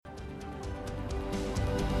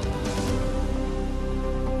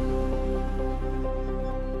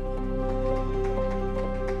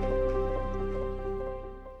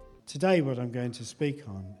Today what I'm going to speak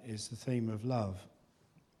on is the theme of love.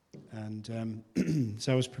 And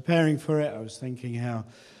so I was preparing for it. I was thinking how,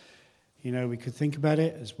 we could think about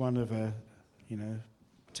it as one of a,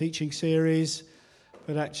 teaching series.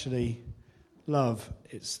 But actually, love,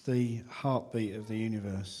 it's the heartbeat of the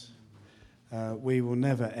universe. We will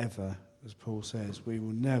never, ever, as Paul says, we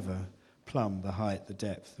will never plumb the height, the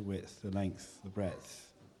depth, the width, the length, the breadth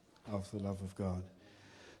of the love of God.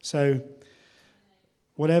 So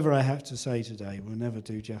whatever I have to say today will never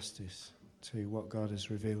do justice to what God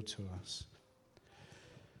has revealed to us.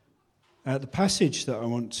 The passage that I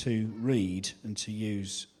want to read and to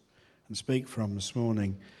use and speak from this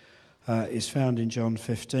morning is found in John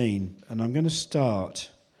 15. And I'm going to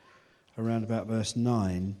start around about verse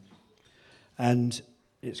 9. And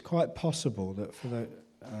it's quite possible that for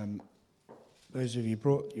those of you who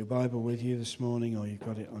brought your Bible with you this morning, or you've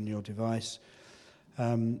got it on your device,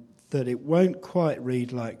 that it won't quite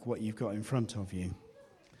read like what you've got in front of you.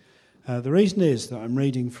 The reason is that I'm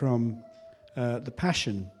reading from the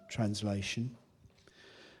Passion Translation,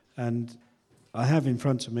 and I have in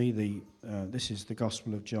front of me this is the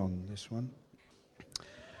Gospel of John, this one,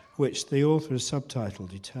 which the author has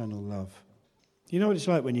subtitled Eternal Love. You know what it's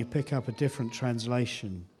like when you pick up a different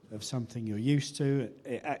translation of something you're used to?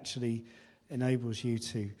 It actually enables you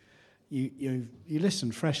to you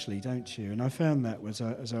listen freshly, don't you? And I found that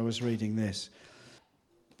as I was reading this.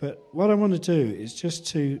 But what I want to do is just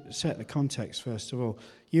to set the context first of all.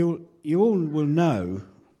 You all will know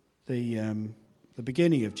the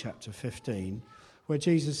beginning of chapter 15, where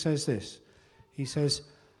Jesus says this. He says,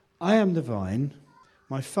 "I am the vine,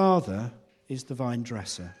 my Father is the vine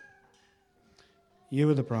dresser. You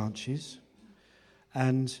are the branches."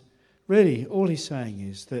 And really, all he's saying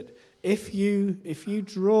is that if you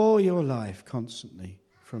draw your life constantly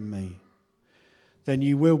from me, then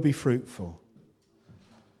you will be fruitful.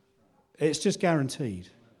 It's just guaranteed,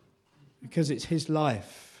 because it's his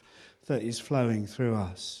life that is flowing through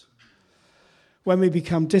us. When we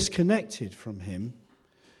become disconnected from him,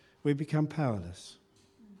 we become powerless.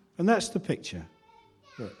 And that's the picture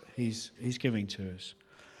that he's giving to us.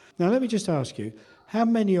 Now let me just ask you, how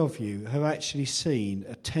many of you have actually seen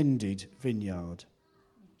a tended vineyard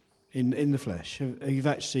in the flesh? You've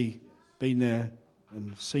actually been there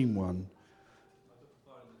and seen one?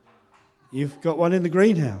 You've got one in the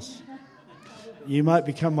greenhouse. You might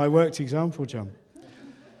become my worked example, John.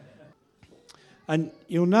 And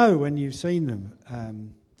you'll know when you've seen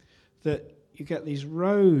them that you get these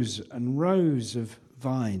rows and rows of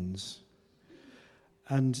vines,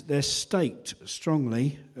 and they're staked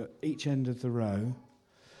strongly at each end of the row.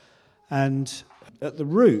 And at the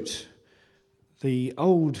root, the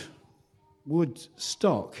old wood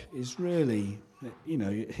stock is really,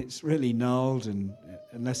 it's really gnarled, and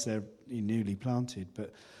unless they're newly planted,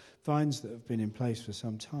 but vines that have been in place for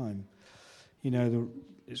some time,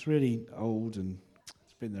 it's really old and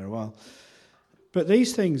it's been there a while. But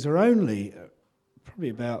these things are only probably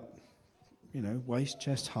about, waist,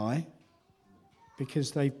 chest high,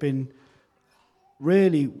 because they've been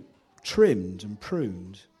really trimmed and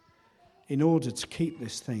pruned in order to keep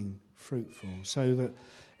this thing fruitful, so that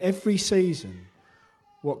every season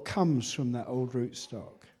what comes from that old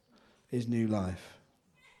rootstock is new life.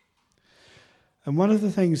 And one of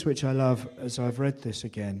the things which I love as I've read this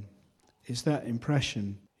again is that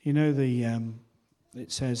impression.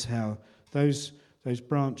 It says how those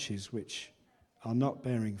branches which are not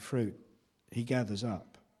bearing fruit, he gathers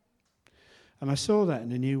up. And I saw that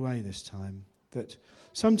in a new way this time, that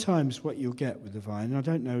sometimes what you'll get with the vine, and I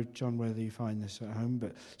don't know, John, whether you find this at home,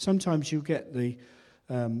 but sometimes you'll get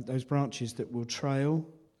those branches that will trail,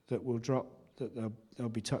 that will drop, that they'll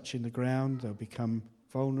be touching the ground, they'll become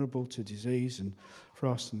vulnerable to disease and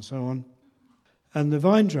frost and so on. And the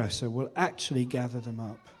vine dresser will actually gather them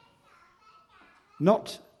up.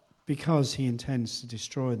 Not because he intends to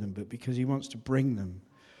destroy them, but because he wants to bring them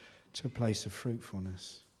to a place of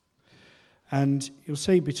fruitfulness. And you'll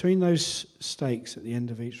see between those stakes at the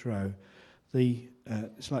end of each row,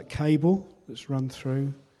 it's like cable that's run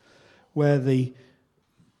through, where the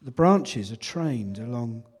branches are trained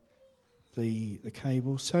along the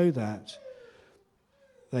cable so that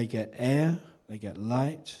they get air, they get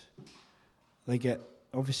light,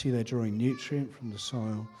 obviously they're drawing nutrient from the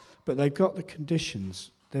soil, but they've got the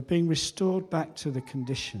conditions. They're being restored back to the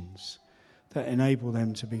conditions that enable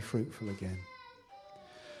them to be fruitful again.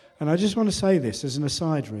 And I just want to say this as an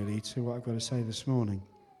aside, really, to what I've got to say this morning.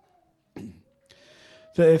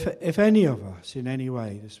 That if any of us in any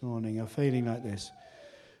way this morning are feeling like this,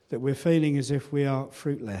 that we're feeling as if we are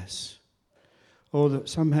fruitless, or that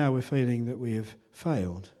somehow we're feeling that we have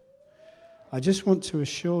failed, I just want to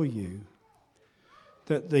assure you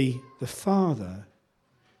that the Father,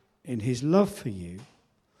 in his love for you,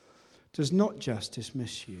 does not just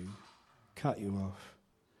dismiss you, cut you off,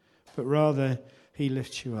 but rather he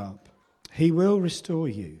lifts you up. He will restore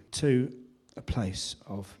you to a place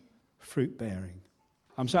of fruit bearing.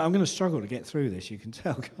 I'm going to struggle to get through this, you can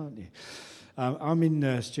tell, can't you? I'm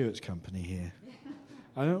in Stuart's company here.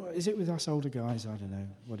 Is it with us older guys? I don't know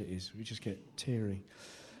what it is. We just get teary.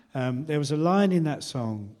 There was a line in that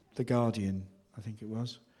song, The Guardian, I think it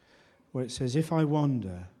was, where it says, "If I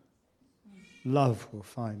wander, love will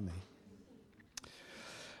find me."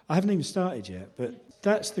 I haven't even started yet, but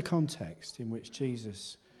that's the context in which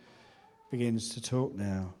Jesus begins to talk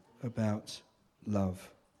now about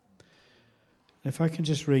love. If I can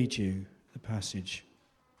just read you the passage.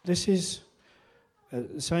 This is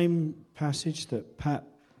the same passage that Pat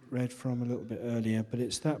read from a little bit earlier, but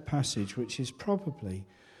it's that passage which is probably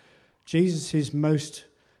Jesus' most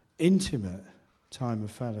intimate time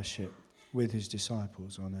of fellowship with his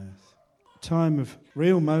disciples on earth. Time of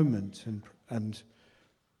real moment and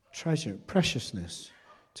treasure, preciousness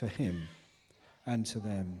to him and to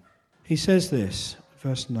them. He says this,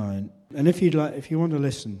 verse 9, and if you want to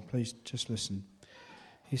listen, please just listen.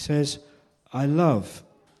 He says, "I love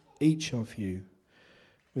each of you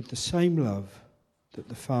with the same love that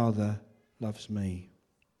the Father loves me.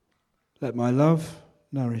 Let my love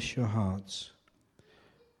nourish your hearts.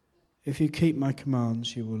 If you keep my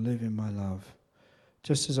commands, you will live in my love,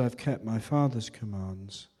 just as I've kept my Father's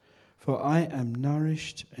commands. For I am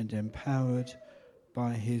nourished and empowered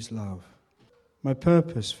by his love." My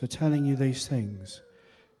purpose for telling you these things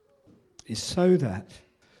is so that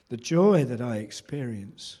the joy that I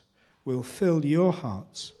experience will fill your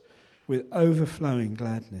hearts with overflowing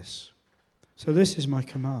gladness. So this is my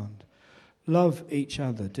command. Love each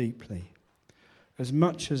other deeply, as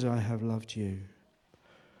much as I have loved you.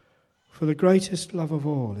 For the greatest love of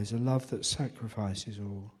all is a love that sacrifices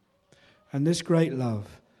all. And this great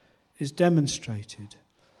love is demonstrated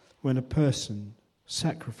when a person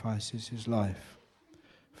sacrifices his life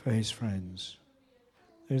for his friends.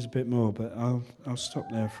 There's a bit more, but I'll stop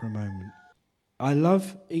there for a moment. I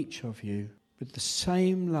love each of you with the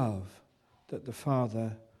same love that the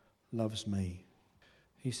Father loves me.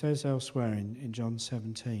 He says elsewhere in John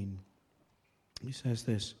 17, he says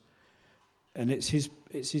this, and it's his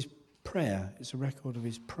prayer, it's a record of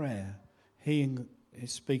his prayer. He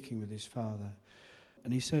is speaking with his Father.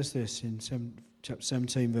 And he says this in chapter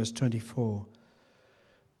 17, verse 24,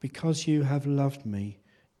 "Because you have loved me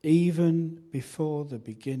even before the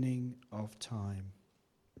beginning of time."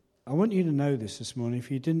 I want you to know this morning. If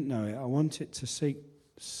you didn't know it, I want it to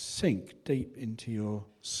sink deep into your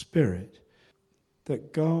spirit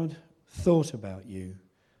that God thought about you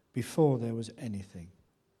before there was anything.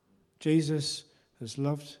 Jesus has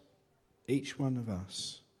loved each one of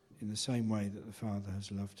us in the same way that the Father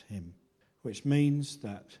has loved him, which means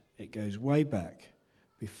that it goes way back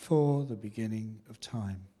before the beginning of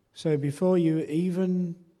time. So before you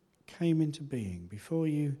even came into being, before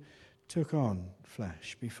you took on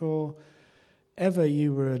flesh, before ever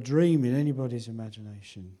you were a dream in anybody's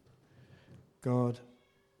imagination, God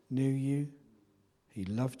knew you, he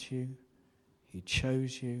loved you, he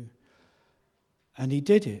chose you, and he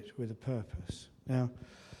did it with a purpose. Now,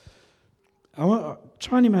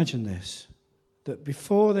 try and imagine this, that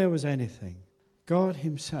before there was anything, God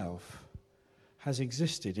himself has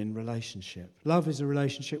existed in relationship. Love is a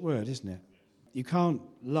relationship word, isn't it? You can't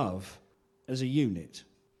love as a unit.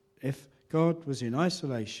 If God was in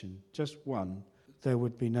isolation, just one, there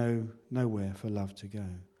would be nowhere for love to go.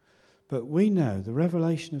 But we know the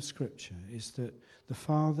revelation of Scripture is that the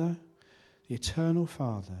Father, the eternal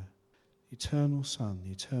Father, the eternal Son,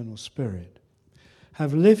 the eternal Spirit,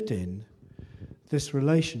 have lived in this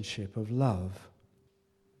relationship of love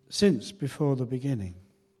since before the beginning.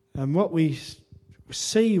 And what we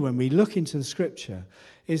see when we look into the Scripture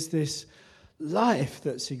is this life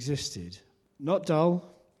that's existed, not dull,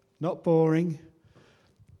 not boring,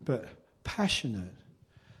 but passionate,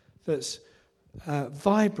 that's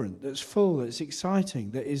vibrant, that's full, that's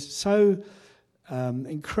exciting, that is so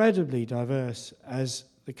incredibly diverse as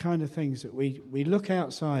the kind of things that we look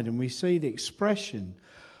outside and we see the expression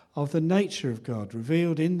of the nature of God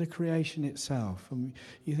revealed in the creation itself. And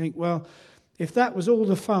you think, well, if that was all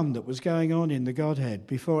the fun that was going on in the Godhead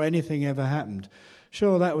before anything ever happened,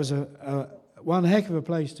 sure, that was one heck of a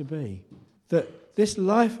place to be. That this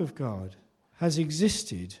life of God has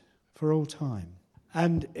existed for all time.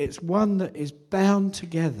 And it's one that is bound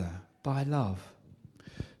together by love.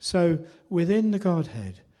 So within the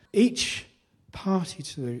Godhead, each party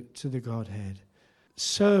to the Godhead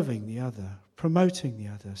serving the other, promoting the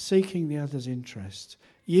other, seeking the other's interest,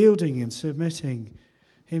 yielding and submitting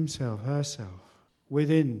himself, herself,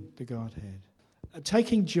 within the Godhead,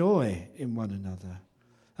 taking joy in one another.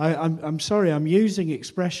 I'm sorry, I'm using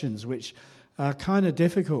expressions which are kind of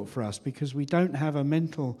difficult for us because we don't have a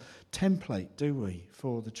mental template, do we,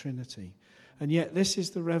 for the Trinity? And yet this is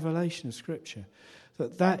the revelation of Scripture,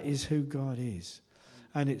 that is who God is.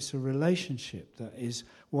 And it's a relationship that is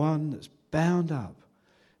one that's bound up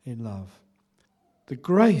in love. The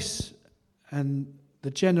grace and the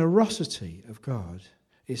generosity of God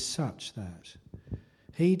is such that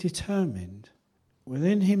he determined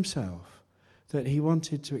within himself that he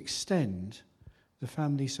wanted to extend the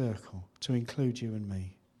family circle to include you and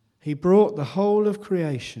me. He brought the whole of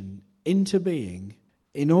creation into being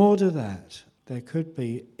in order that there could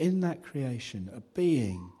be in that creation a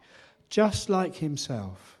being just like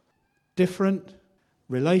himself, different,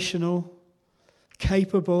 relational,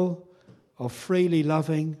 capable of freely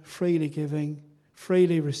loving, freely giving,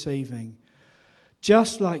 freely receiving,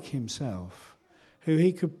 just like himself, who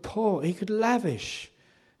he could lavish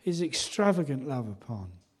his extravagant love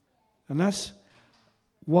upon. And that's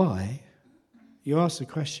why you ask the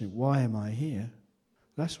question, why am I here?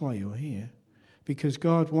 That's why you're here. Because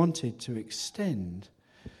God wanted to extend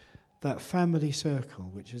that family circle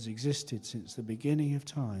which has existed since the beginning of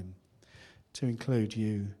time to include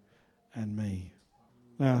you and me.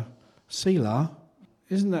 Now, Selah,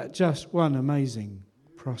 isn't that just one amazing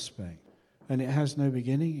prospect? And it has no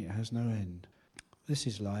beginning, it has no end. This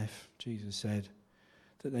is life, Jesus said,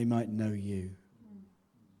 that they might know you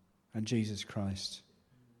and Jesus Christ,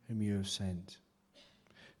 whom you have sent.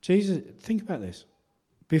 Jesus, think about this.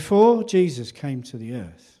 Before Jesus came to the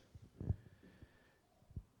earth,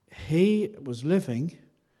 he was living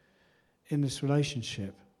in this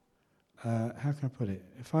relationship. How can I put it?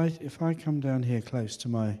 If I come down here close to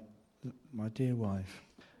my dear wife,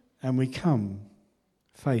 and we come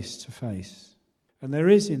face to face, and there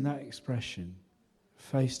is in that expression,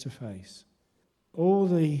 face to face, all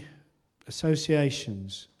the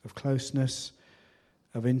associations of closeness,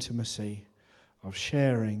 of intimacy, of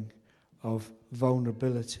sharing, of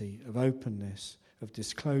vulnerability, of openness, of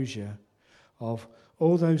disclosure, of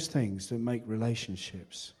all those things that make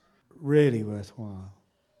relationships really worthwhile.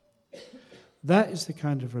 That is the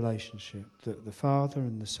kind of relationship that the Father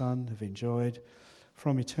and the Son have enjoyed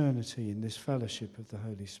from eternity in this fellowship of the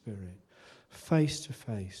Holy Spirit, face to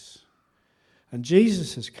face. And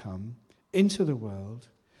Jesus has come into the world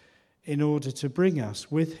in order to bring us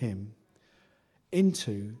with him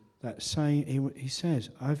into that same. He says,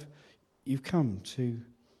 "You've come to.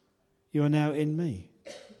 You are now in me."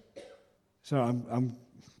 So I'm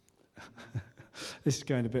this is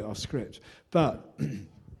going a bit off script, but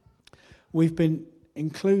we've been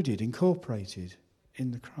incorporated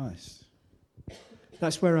in the Christ.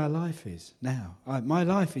 That's where our life is now. My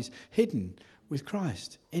life is hidden with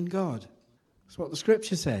Christ in God. That's what the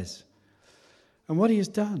Scripture says. And what he has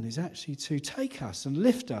done is actually to take us and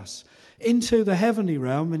lift us into the heavenly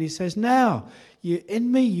realm. And he says, now,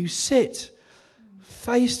 in me you sit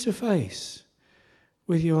face to face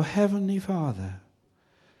with your heavenly Father.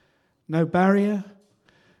 No barrier,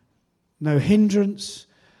 no hindrance,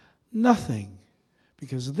 nothing.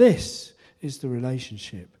 Because this is the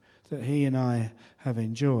relationship that he and I have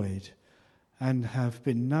enjoyed and have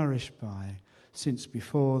been nourished by since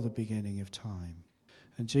before the beginning of time.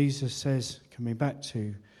 And Jesus says, coming back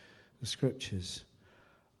to the Scriptures,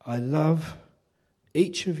 I love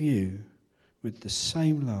each of you with the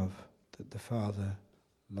same love that the Father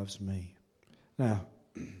loves me. Now,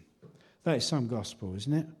 that is some gospel,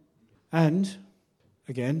 isn't it? And,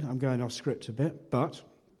 again, I'm going off script a bit, but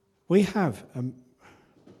we have,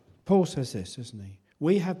 Paul says this, doesn't he?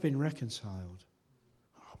 We have been reconciled.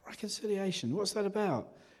 Oh, reconciliation, what's that about?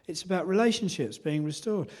 It's about relationships being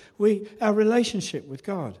restored. Our relationship with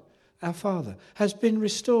God, our Father, has been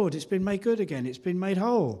restored. It's been made good again. It's been made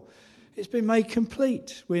whole. It's been made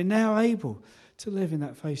complete. We're now able to live in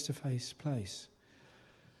that face-to-face place.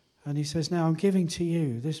 And he says, now I'm giving to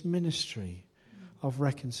you this ministry of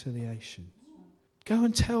reconciliation. Go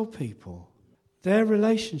and tell people their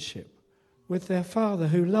relationship with their Father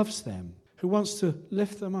who loves them, who wants to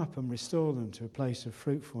lift them up and restore them to a place of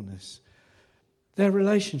fruitfulness. Their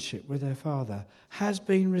relationship with their Father has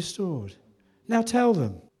been restored. Now tell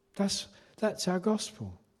them. That's our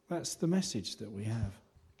gospel. That's the message that we have.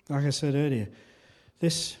 Like I said earlier,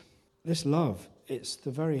 this love, it's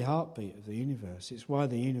the very heartbeat of the universe. It's why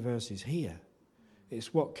the universe is here.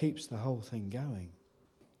 It's what keeps the whole thing going.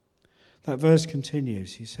 That verse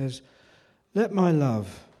continues. He says, let my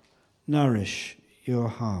love nourish your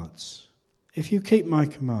hearts. If you keep my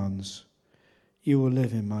commands, you will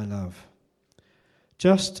live in my love,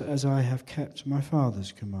 just as I have kept my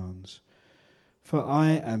Father's commands. For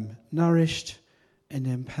I am nourished and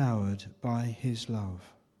empowered by his love.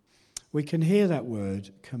 We can hear that word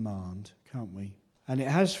command, can't we? And it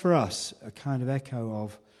has for us a kind of echo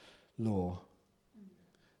of law.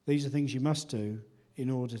 These are things you must do in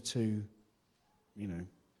order to,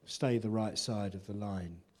 stay the right side of the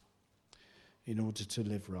line, in order to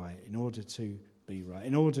live right, in order to be right,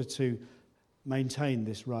 in order to maintain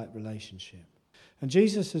this right relationship. And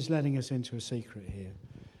Jesus is letting us into a secret here.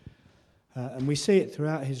 And we see it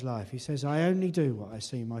throughout his life. He says, I only do what I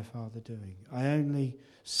see my Father doing. I only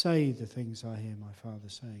say the things I hear my Father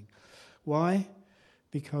saying. Why?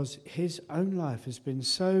 Because his own life has been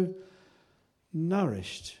so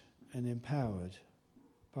nourished and empowered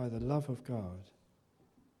by the love of God.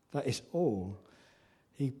 That is all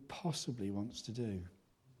he possibly wants to do.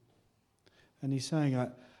 And he's saying,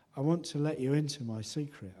 I want to let you into my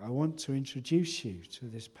secret. I want to introduce you to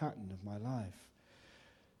this pattern of my life.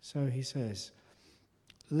 So he says,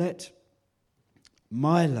 let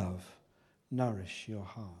my love nourish your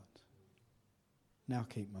heart. Now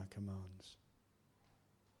keep my commands.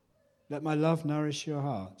 Let my love nourish your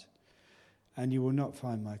heart, and you will not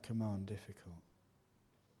find my command difficult.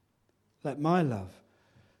 Let my love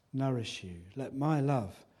nourish you. Let my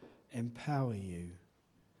love empower you.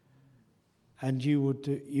 And you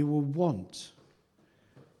will want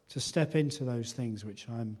to step into those things which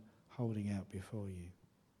I'm holding out before you.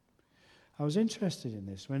 I was interested in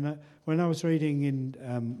this when I was reading in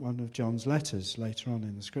one of John's letters later on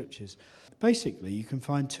in the scriptures. Basically, you can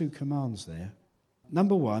find two commands there.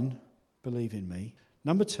 Number one, believe in me.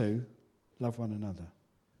 Number two, love one another.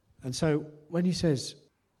 And so when he says,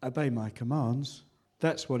 obey my commands,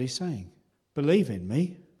 that's what he's saying. Believe in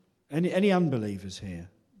me. Any unbelievers here?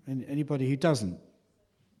 Anybody who doesn't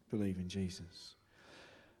believe in Jesus?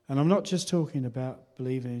 And I'm not just talking about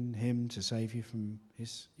believing in him to save you from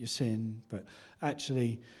your sin, but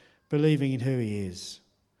actually believing in who he is.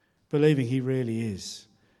 Believing he really is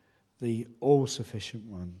the all-sufficient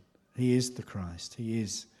one. He is the Christ. He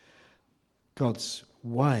is God's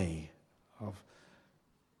way of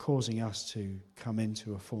causing us to come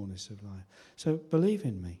into a fullness of life. So believe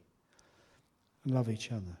in me and love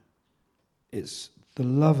each other. It's the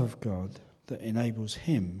love of God that enables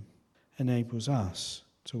us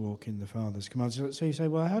to walk in the Father's commands. So you say,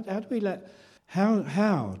 well, how do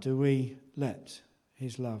we let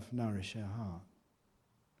his love nourish our heart?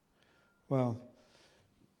 Well,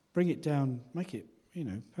 bring it down, make it,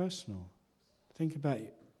 personal. Think about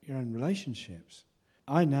your own relationships.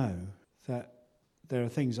 I know that there are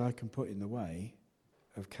things I can put in the way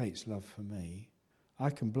of Kate's love for me. I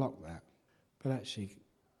can block that. But actually,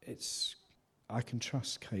 I can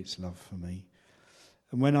trust Kate's love for me.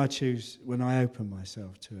 And when I open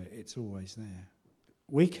myself to it, it's always there.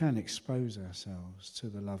 We can expose ourselves to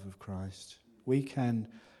the love of Christ. We can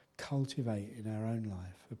cultivate in our own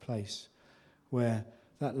life a place where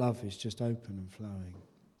that love is just open and flowing,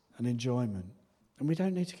 an enjoyment. And we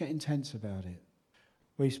don't need to get intense about it.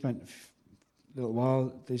 We spent a little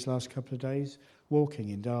while these last couple of days walking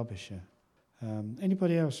in Derbyshire.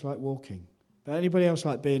 Anybody else like walking? But anybody else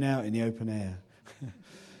like being out in the open air?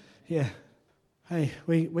 Yeah. Hey,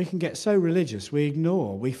 we can get so religious, we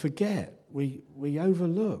ignore, we forget, we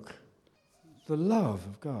overlook the love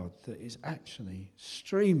of God that is actually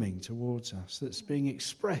streaming towards us, that's being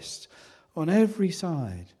expressed on every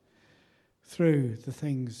side through the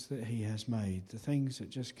things that he has made, the things that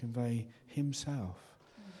just convey himself,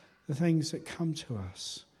 the things that come to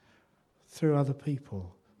us through other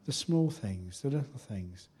people, the small things, the little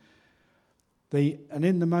things. And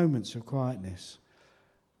in the moments of quietness,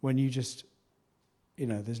 when you just,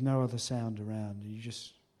 there's no other sound around, and you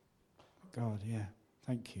just, God, yeah,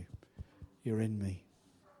 thank you. You're in me.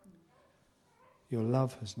 Your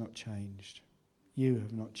love has not changed. You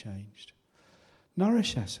have not changed.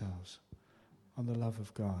 Nourish ourselves on the love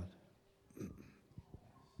of God.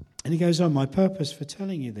 And he goes on, my purpose for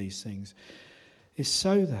telling you these things is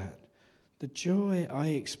so that the joy I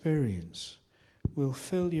experience will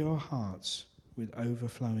fill your hearts with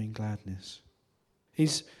overflowing gladness.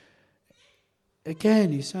 He's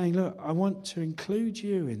saying, look, I want to include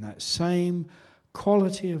you in that same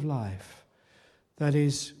quality of life that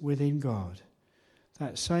is within God.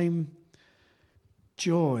 That same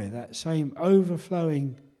joy, that same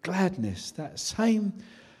overflowing gladness, that same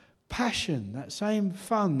passion, that same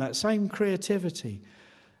fun, that same creativity.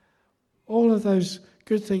 All of those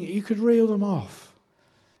good things, you could reel them off.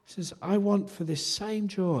 He says, I want for this same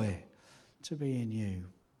joy to be in you.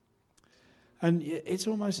 And it's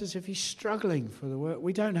almost as if he's struggling for the word.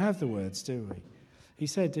 We don't have the words, do we? He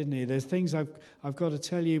said, didn't he? There's things I've got to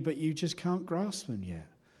tell you, but you just can't grasp them yet.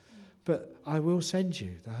 But I will send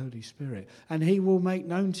you the Holy Spirit, and he will make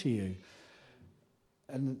known to you.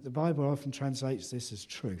 And the Bible often translates this as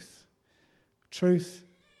truth. Truth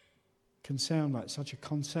can sound like such a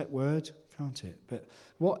concept word, can't it? But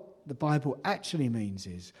what the Bible actually means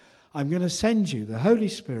is, I'm going to send you the Holy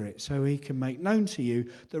Spirit so he can make known to you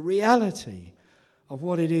the reality of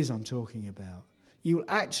what it is I'm talking about. You'll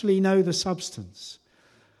actually know the substance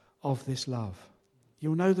of this love.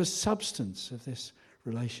 You'll know the substance of this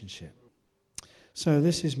relationship. So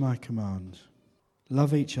this is my command.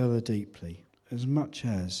 Love each other deeply, as much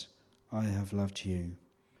as I have loved you.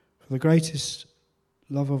 For the greatest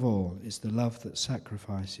love of all is the love that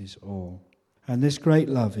sacrifices all. And this great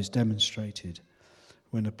love is demonstrated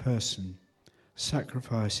when a person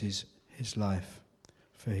sacrifices his life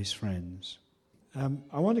for his friends.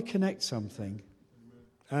 I want to connect something.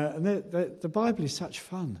 And the Bible is such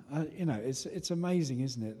fun. It's amazing,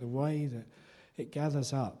 isn't it? The way that it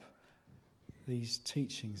gathers up these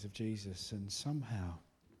teachings of Jesus, and somehow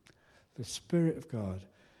the Spirit of God,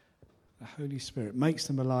 the Holy Spirit, makes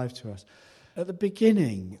them alive to us. At the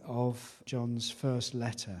beginning of John's first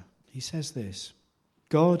letter, he says this: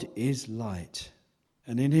 God is light,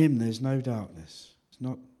 and in him there's no darkness. It's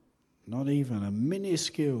not even a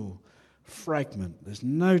minuscule fragment. There's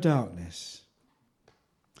no darkness.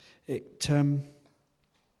 I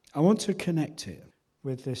want to connect it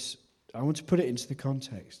with this. I want to put it into the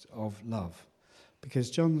context of love,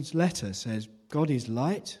 because John's letter says God is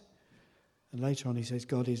light, and later on he says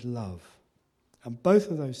God is love. And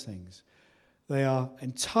both of those things, they are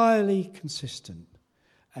entirely consistent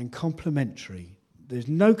and complementary. There's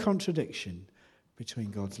no contradiction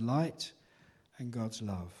between God's light and God's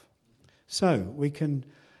love. So we can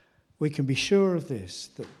be sure of this,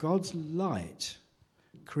 that God's light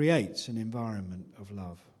creates an environment of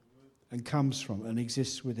love and comes from and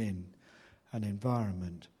exists within an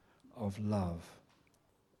environment of love.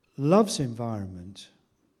 Love's environment,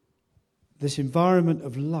 this environment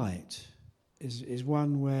of light, is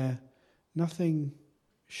one where nothing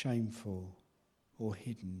shameful or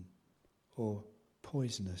hidden or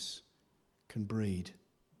poisonous can breed.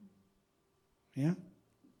 Yeah?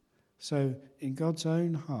 So in God's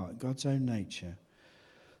own heart, God's own nature,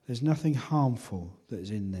 there's nothing harmful that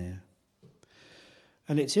is in there.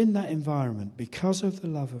 And it's in that environment, because of the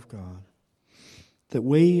love of God, that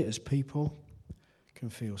we as people can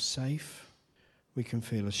feel safe, we can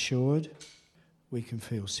feel assured, we can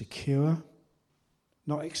feel secure,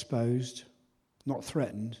 not exposed, not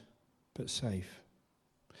threatened, but safe.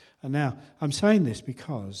 And now, I'm saying this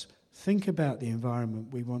because think about the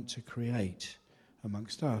environment we want to create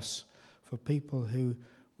amongst us for people who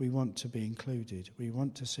we want to be included. We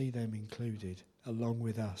want to see them included along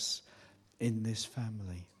with us in this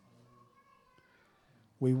family.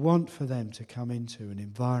 We want for them to come into an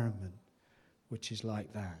environment which is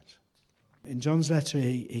like that. In John's letter,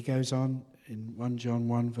 he goes on in 1 John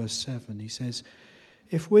 1 verse 7, he says,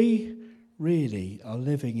 if we really are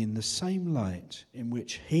living in the same light in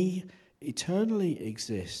which he eternally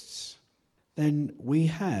exists, then we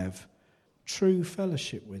have true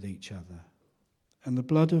fellowship with each other. And the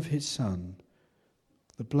blood of his Son,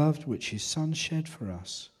 the blood which his Son shed for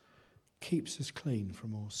us, keeps us clean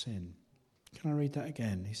from all sin. Can I read that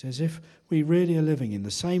again? He says, if we really are living in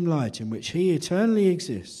the same light in which he eternally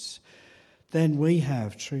exists, then we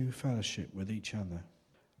have true fellowship with each other.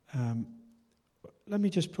 Let me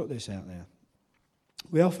just put this out there.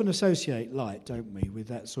 We often associate light, don't we, with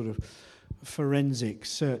that sort of forensic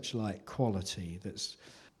searchlight quality that's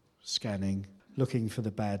scanning, looking for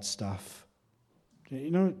the bad stuff. Do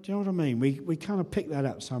you know what I mean? We kind of pick that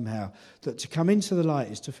up somehow, that to come into the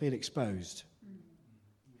light is to feel exposed.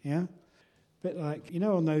 Yeah? A bit like,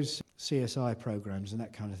 on those CSI programs and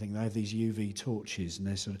that kind of thing, they have these UV torches and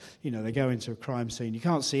they're sort of, they go into a crime scene, you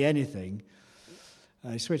can't see anything.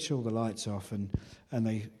 They switch all the lights off and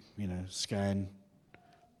they, scan.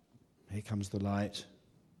 Here comes the light.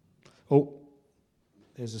 Oh,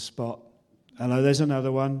 there's a spot. Hello, there's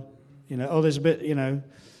another one. There's a bit,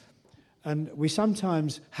 And we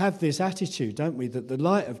sometimes have this attitude, don't we, that the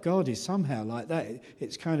light of God is somehow like that.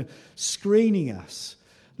 It's kind of screening us,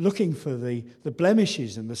 looking for the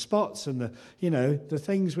blemishes and the spots and the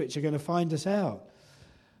things which are going to find us out.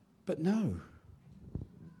 But no.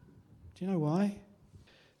 Do you know why?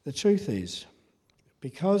 The truth is,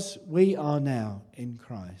 because we are now in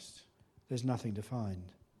Christ, there's nothing to find.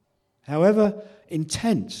 However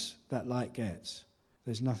intense that light gets,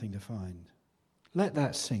 there's nothing to find. Let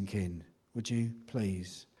that sink in, would you,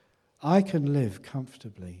 please? I can live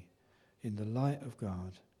comfortably in the light of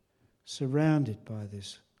God, surrounded by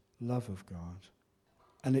this love of God.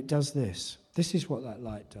 And it does this. This is what that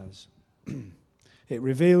light does. It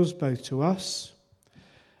reveals both to us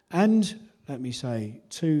and, let me say,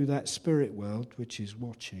 to that spirit world which is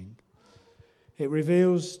watching. It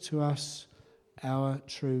reveals to us our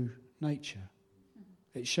true nature.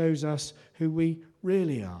 It shows us who we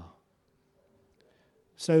really are.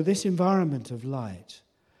 So this environment of light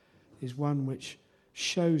is one which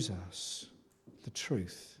shows us the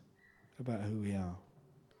truth about who we are.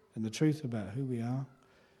 And the truth about who we are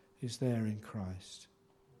is there in Christ.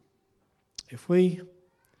 If we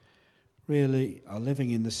really are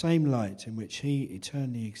living in the same light in which he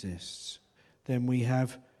eternally exists, then we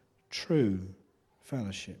have true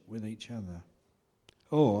fellowship with each other.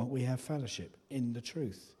 Or we have fellowship in the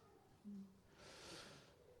truth.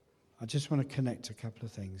 I just want to connect a couple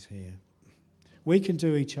of things here. We can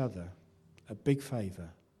do each other a big favour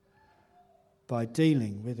by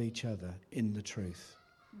dealing with each other in the truth,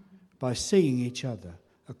 by seeing each other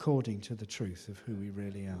according to the truth of who we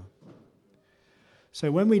really are. So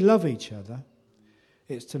when we love each other,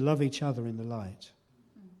 it's to love each other in the light,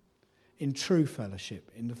 in true fellowship,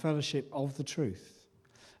 in the fellowship of the truth.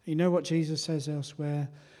 You know what Jesus says elsewhere?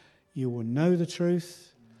 You will know the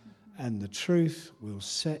truth, and the truth will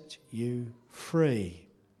set you free.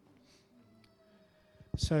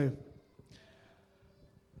 So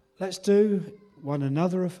let's do one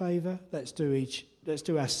another a favour. Let's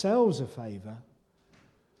do ourselves a favour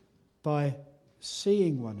by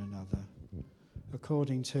seeing one another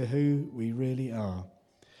according to who we really are.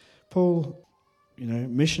 Paul,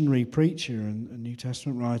 missionary preacher and a New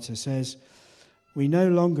Testament writer, says, we no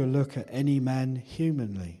longer look at any man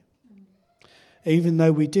humanly. Even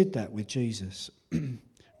though we did that with Jesus,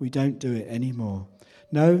 we don't do it anymore.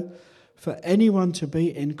 No, for anyone to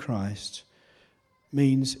be in Christ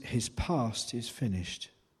means his past is finished.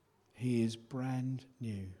 He is brand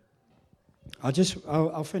new.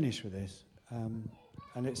 I'll finish with this.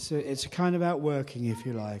 And it's a kind of outworking, if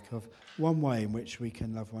you like, of one way in which we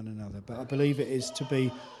can love one another. But I believe it is to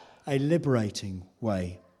be a liberating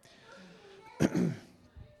way.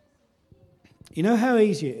 You know how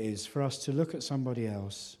easy it is for us to look at somebody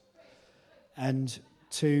else and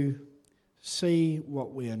to see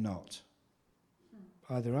what we are not.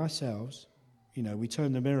 Either ourselves, we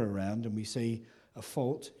turn the mirror around and we see a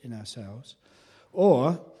fault in ourselves,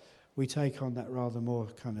 or we take on that rather more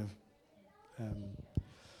kind of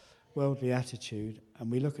worldly attitude and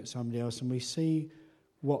we look at somebody else and we see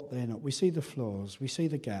what they're not. We see the flaws, we see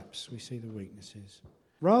the gaps, we see the weaknesses.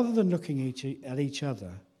 Rather than looking at each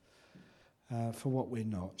other for what we're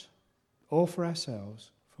not, or for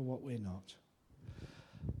ourselves for what we're not,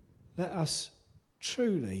 let us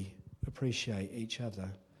truly appreciate each other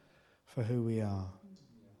for who we are,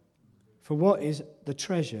 for what is the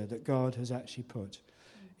treasure that God has actually put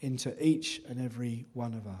into each and every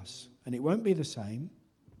one of us. And it won't be the same.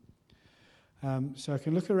 So I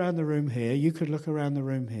can look around the room here, you could look around the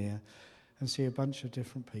room here and see a bunch of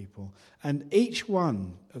different people. And each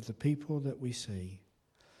one of the people that we see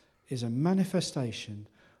is a manifestation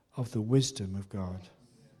of the wisdom of God.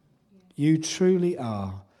 You truly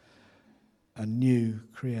are a new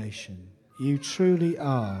creation. You truly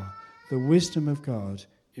are the wisdom of God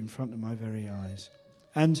in front of my very eyes.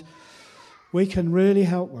 And we can really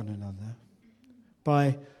help one another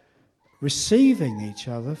by receiving each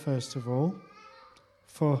other, first of all,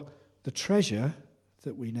 for the treasure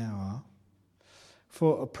that we now are,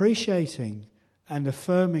 for appreciating and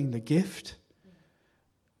affirming the gift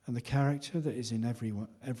and the character that is in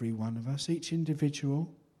every one of us, each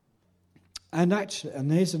individual. And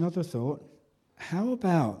here's another thought, how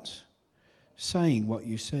about saying what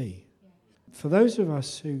you see? For those of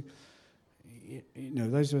us who,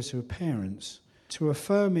 those of us who are parents, to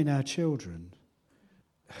affirm in our children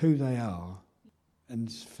who they are,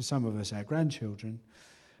 and for some of us, our grandchildren,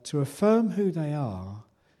 to affirm who they are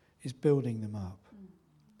is building them up.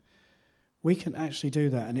 We can actually do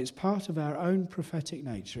that, and it's part of our own prophetic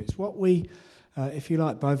nature. It's what we, if you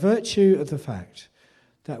like, by virtue of the fact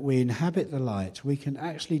that we inhabit the light, we can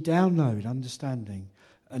actually download understanding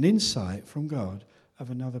and insight from God of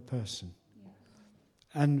another person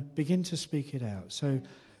and begin to speak it out. So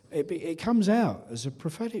it comes out as a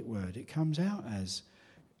prophetic word. It comes out as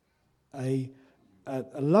a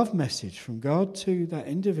love message from God to that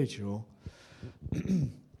individual,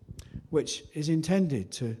 which is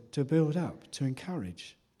intended to build up, to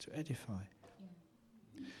encourage, to edify.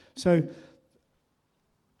 So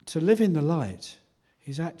to live in the light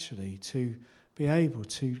is actually to be able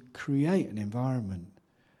to create an environment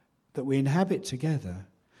that we inhabit together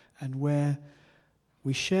and where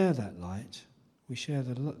we share that light, we share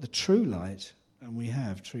the true light, and we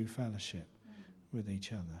have true fellowship with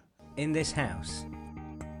each other. In this house,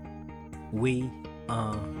 we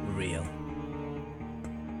are real.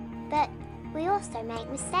 But we also make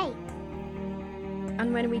mistakes.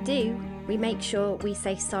 And when we do, we make sure we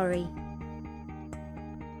say sorry.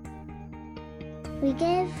 We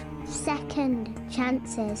give second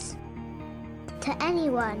chances to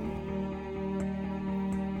anyone.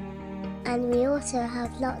 And we also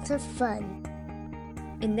have lots of fun.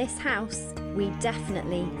 In this house, we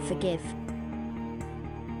definitely forgive.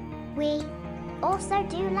 We also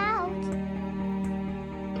do loud.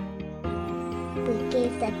 We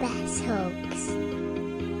give the best hugs.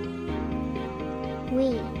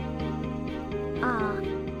 We are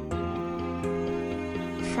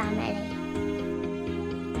family.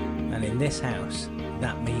 And in this house,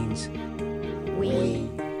 that means We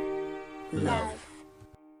love.